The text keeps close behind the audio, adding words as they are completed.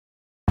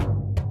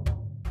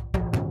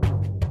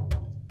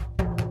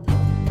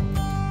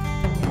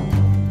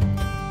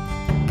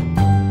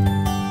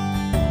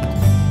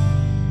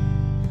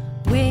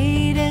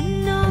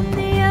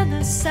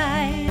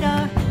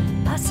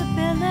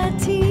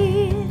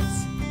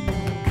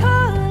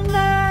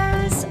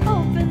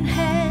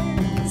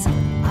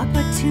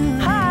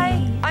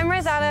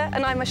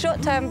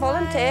short-term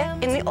volunteer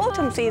in the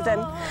autumn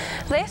season.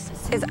 This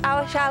is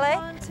Our Chalet,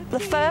 the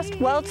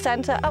first World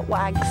Centre at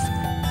WAGS.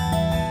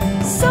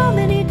 So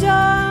many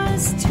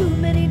doors, too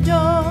many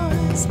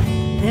doors,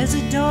 there's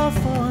a door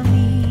for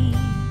me.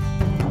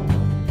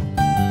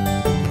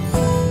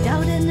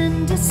 Doubt and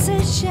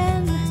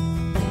indecision,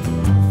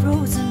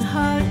 frozen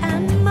heart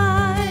and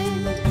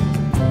mind,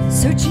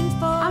 searching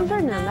for... I'm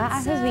Fernanda. I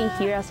have been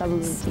here as a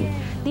volunteer.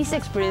 This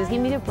experience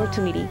gave me the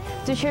opportunity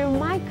to share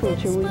my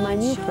culture with my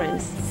new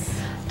friends,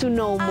 to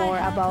know more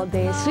about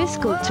the Swiss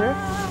culture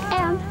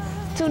and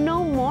to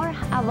know more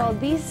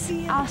about this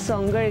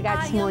awesome Girl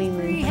Guides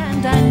movement.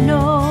 And I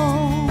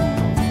know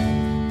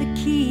the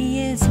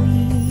key is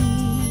me,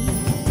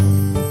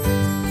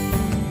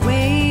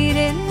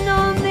 waiting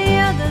on the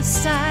other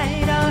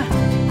side are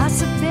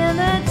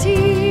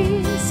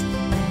possibilities,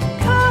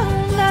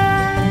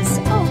 colors,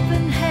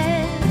 open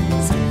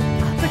hands,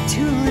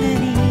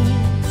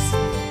 opportunities.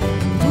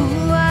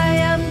 Who I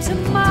am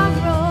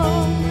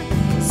tomorrow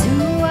is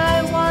who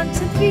I want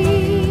to be.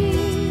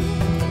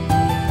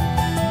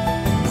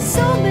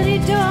 So many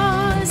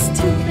doors,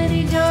 too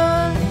many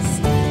doors,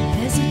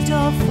 there's a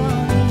door for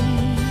me.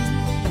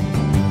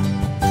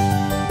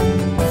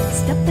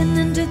 Stepping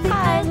into the...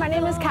 Hi, my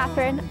name is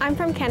Catherine. I'm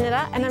from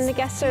Canada and I'm the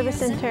guest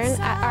service intern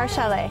at Our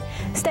Chalet.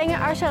 Staying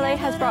at Our Chalet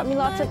has brought me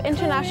lots of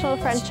international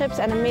friendships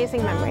and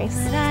amazing memories.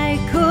 I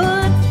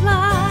could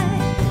fly,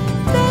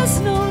 there's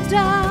no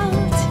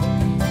doubt,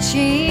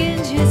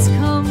 change is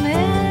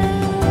coming.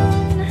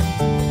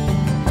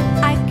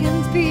 I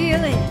can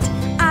feel it,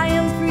 I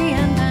am free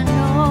and I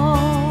know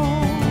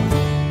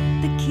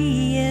the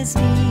key is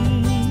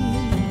me.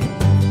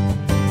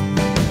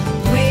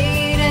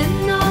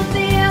 Waiting on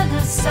the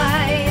other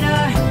side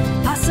are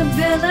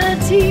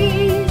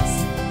possibilities,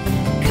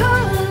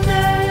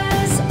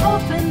 colors,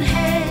 open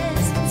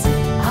hands,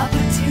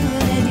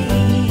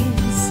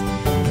 opportunities.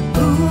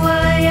 Who I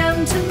am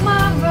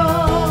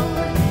tomorrow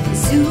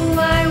is who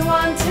I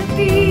want to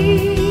be.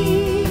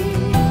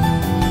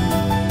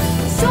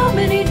 So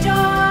many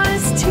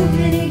doors, too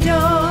many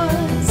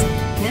doors,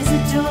 there's a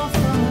door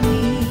for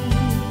me.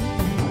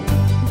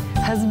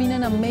 Has been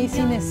an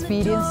amazing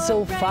experience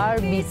so far,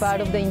 be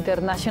part of the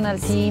international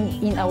team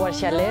in Our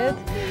Chalet.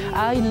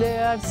 I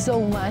learned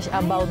so much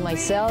about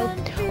myself.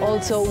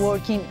 Also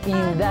working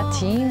in that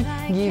team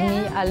gave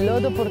me a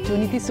lot of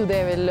opportunities to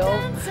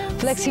develop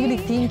flexible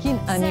thinking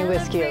and new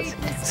skills.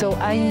 So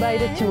I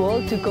invited you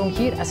all to come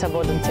here as a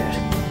volunteer.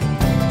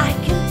 I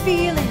can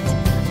feel it,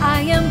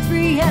 I am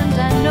free and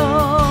I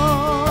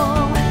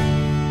know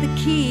the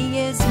key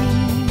is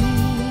me.